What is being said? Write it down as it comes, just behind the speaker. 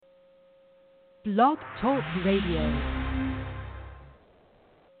Blog Talk Radio.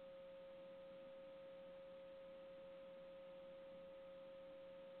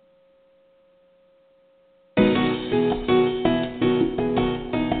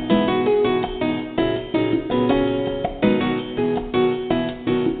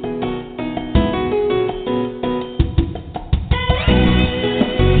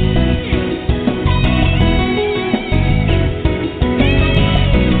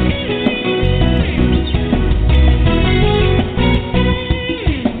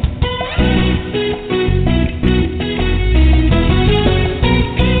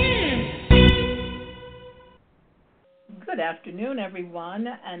 Everyone,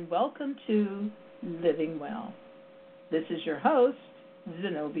 and welcome to Living Well. This is your host,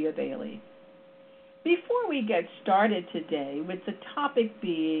 Zenobia Bailey. Before we get started today with the topic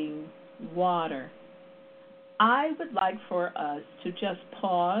being water, I would like for us to just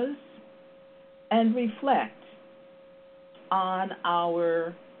pause and reflect on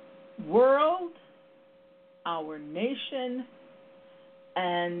our world, our nation,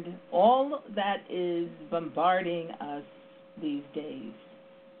 and all that is bombarding us these days.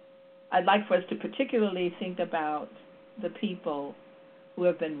 I'd like for us to particularly think about the people who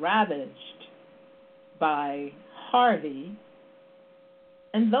have been ravaged by Harvey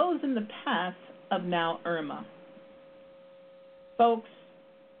and those in the path of now Irma. Folks,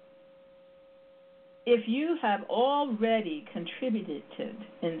 if you have already contributed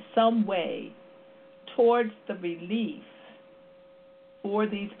in some way towards the relief for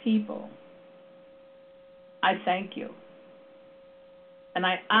these people, I thank you. And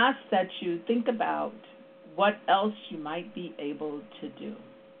I ask that you think about what else you might be able to do.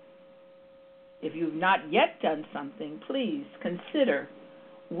 If you've not yet done something, please consider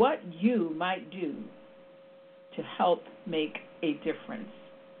what you might do to help make a difference.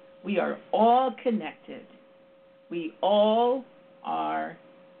 We are all connected. We all are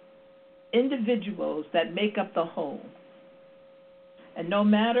individuals that make up the whole. And no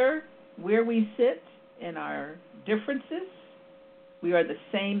matter where we sit in our differences, we are the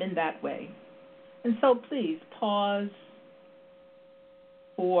same in that way. And so please pause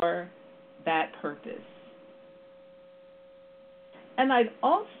for that purpose. And I'd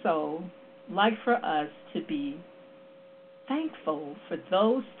also like for us to be thankful for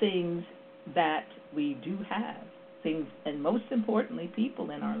those things that we do have, things, and most importantly, people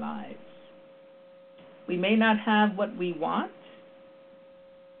in our lives. We may not have what we want,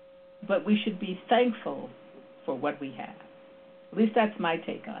 but we should be thankful for what we have. At least that's my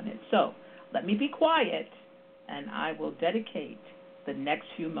take on it. So let me be quiet, and I will dedicate the next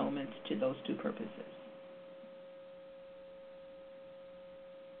few moments to those two purposes.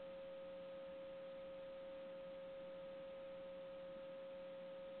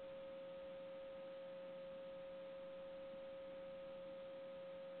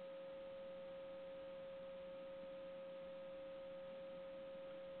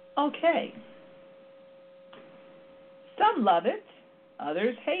 Okay. Some love it,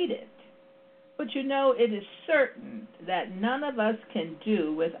 others hate it. But you know, it is certain that none of us can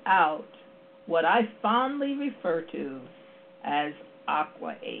do without what I fondly refer to as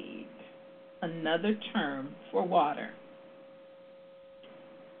Aqua aid, another term for water.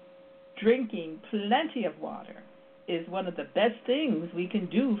 Drinking plenty of water is one of the best things we can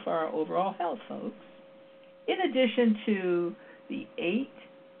do for our overall health, folks. In addition to the 8,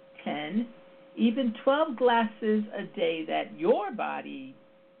 10, even 12 glasses a day that your body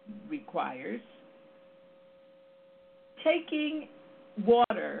requires, taking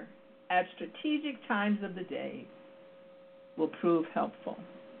water at strategic times of the day will prove helpful.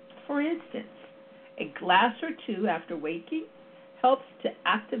 For instance, a glass or two after waking helps to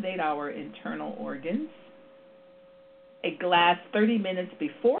activate our internal organs. A glass 30 minutes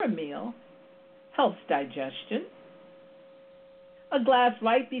before a meal helps digestion. A glass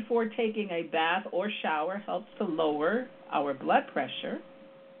right before taking a bath or shower helps to lower our blood pressure.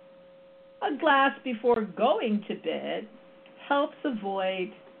 A glass before going to bed helps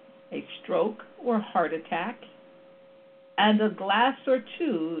avoid a stroke or heart attack. And a glass or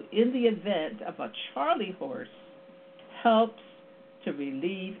two in the event of a Charlie horse helps to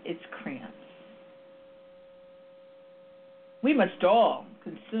relieve its cramps. We must all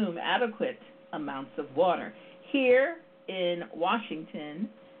consume adequate amounts of water. Here in Washington,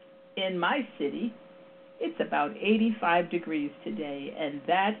 in my city, it's about 85 degrees today, and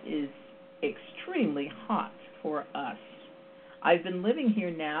that is extremely hot for us. I've been living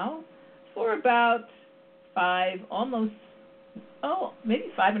here now for about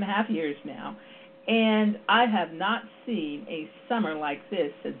maybe 5.5 years now, and I have not seen a summer like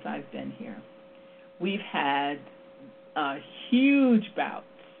this since I've been here. we've had huge bouts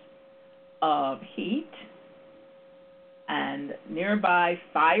of heat and nearby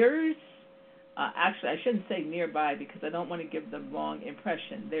fires. Actually, I shouldn't say nearby because I don't want to give the wrong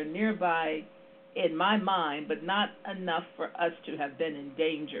impression. They're nearby in my mind, but not enough for us to have been in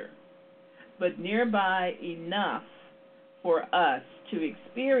danger, but nearby enough for us to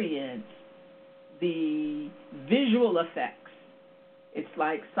experience the visual effects. It's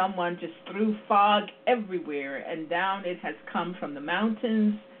like someone just threw fog everywhere, and down it has come from the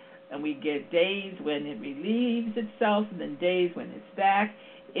mountains, and we get days when it relieves itself, and then days when it's back.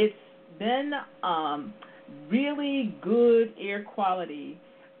 It's been really good air quality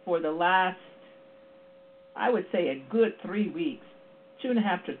for the last, I would say, a good 3 weeks,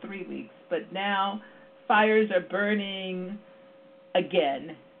 2.5 to 3 weeks. But now fires are burning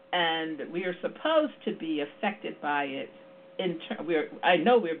again, and we are supposed to be affected by it. I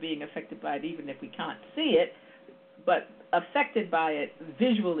know we're being affected by it even if we can't see it, but affected by it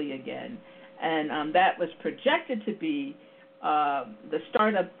visually again. And that was projected to be the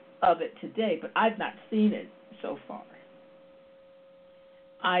start of it today, but I've not seen it so far.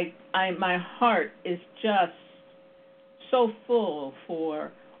 My heart is just so full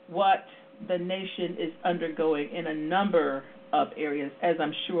for what the nation is undergoing in a number of areas, as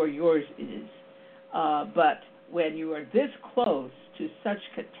I'm sure yours is. But when you are this close to such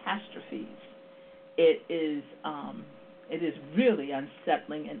catastrophes, it is really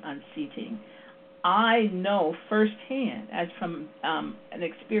unsettling and unseating. I know firsthand, as from an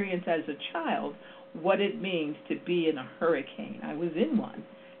experience as a child, what it means to be in a hurricane. I was in one,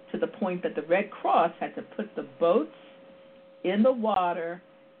 to the point that the Red Cross had to put the boats in the water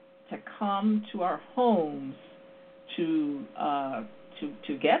to come to our homes to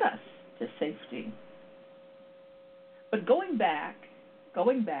get us to safety. But going back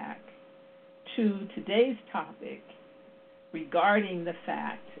to today's topic regarding the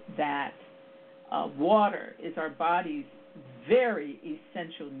fact that water is our body's very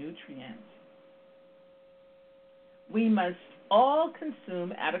essential nutrient, we must all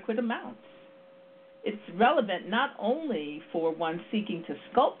consume adequate amounts. It's relevant not only for one seeking to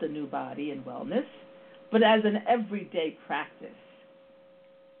sculpt a new body and wellness, but as an everyday practice.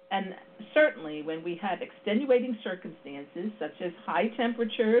 And certainly when we have extenuating circumstances such as high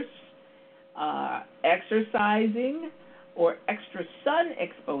temperatures, exercising, or extra sun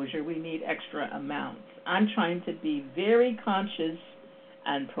exposure, we need extra amounts. I'm trying to be very conscious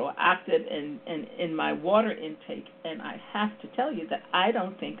and proactive in my water intake, and I have to tell you that I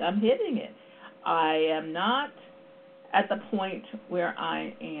don't think I'm hitting it. I am not at the point where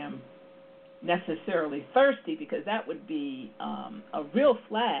I am necessarily thirsty, because that would be a real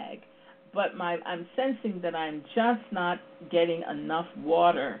flag, but I'm sensing that I'm just not getting enough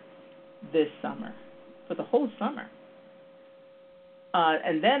water this summer, for the whole summer.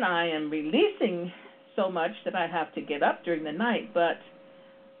 And then I am releasing so much that I have to get up during the night, but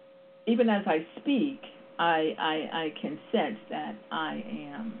even as I speak, I can sense that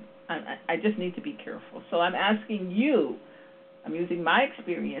I just need to be careful. So I'm asking you, I'm using my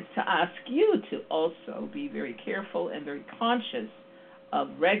experience to ask you to also be very careful and very conscious of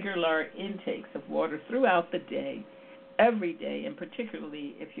regular intakes of water throughout the day, every day, and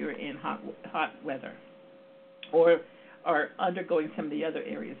particularly if you're in hot weather or are undergoing some of the other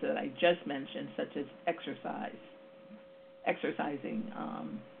areas that I just mentioned, such as exercising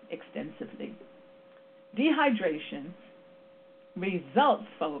extensively. Dehydration results,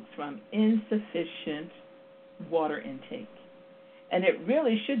 folks, from insufficient water intake. And it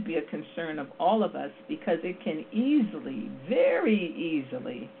really should be a concern of all of us, because it can easily, very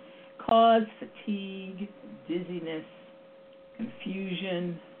easily, cause fatigue, dizziness,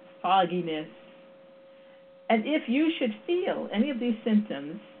 confusion, fogginess. And if you should feel any of these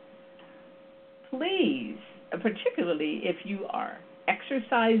symptoms, please, particularly if you are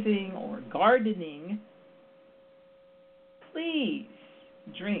exercising or gardening, please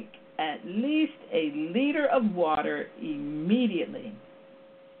drink at least a liter of water immediately.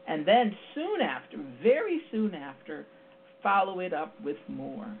 And then soon after, very soon after, follow it up with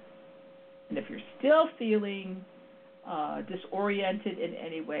more. And if you're still feeling disoriented in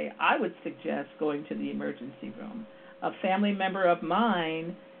any way, I would suggest going to the emergency room. A family member of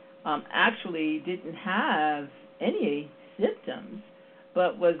mine actually didn't have any symptoms,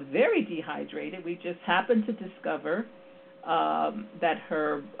 but was very dehydrated. We just happened to discover that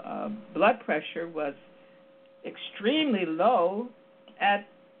her blood pressure was extremely low at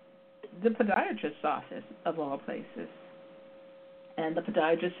the podiatrist's office, of all places. And the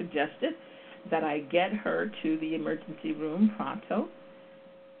podiatrist suggested that I get her to the emergency room pronto.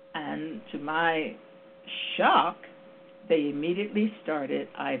 And to my shock, they immediately started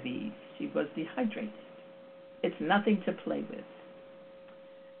IVs. She was dehydrated. It's nothing to play with.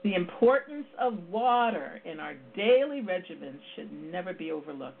 The importance of water in our daily regimen should never be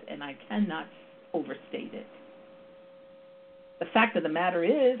overlooked, and I cannot overstate it. The fact of the matter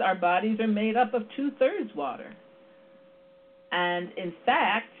is our bodies are made up of 2/3 water. And in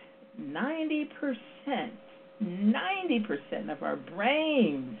fact, 90% of our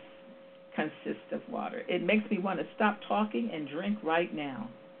brains consist of water. It makes me want to stop talking and drink right now.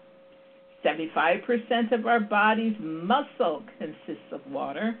 75% of our body's muscle consists of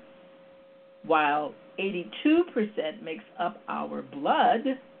water, while 82% makes up our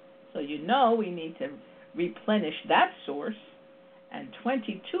blood. So you know we need to replenish that source. And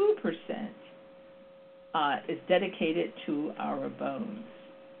 22% is dedicated to our bones.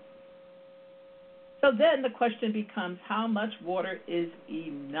 So then the question becomes, how much water is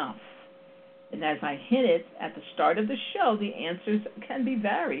enough? And as I hinted at the start of the show, the answers can be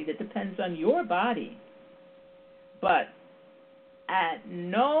varied. It depends on your body. But at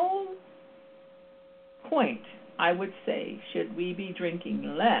no point, I would say, should we be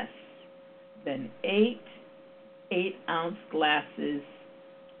drinking less than 8-ounce glasses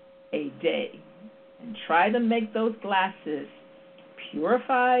a day. And try to make those glasses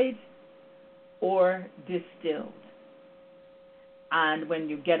purified or distilled. And when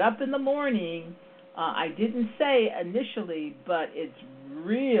you get up in the morning, I didn't say initially, but it's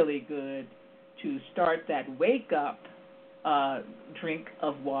really good to start that wake up drink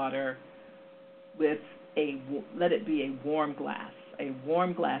of water with let it be a warm glass.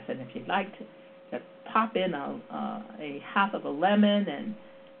 And if you'd like to pop in a half of a lemon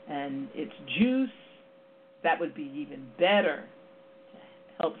and its juice, that would be even better to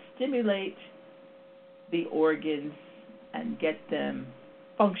help stimulate the organs and get them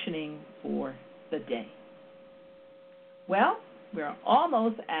functioning for the day. Well, we're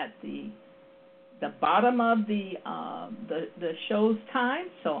almost at the bottom of the show's time,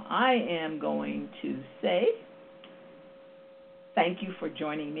 so I am going to say thank you for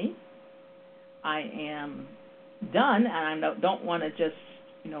joining me. I am done, and I don't want to just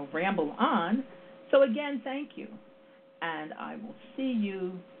ramble on. So again, thank you, and I will see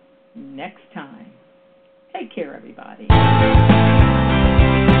you next time. Take care, everybody.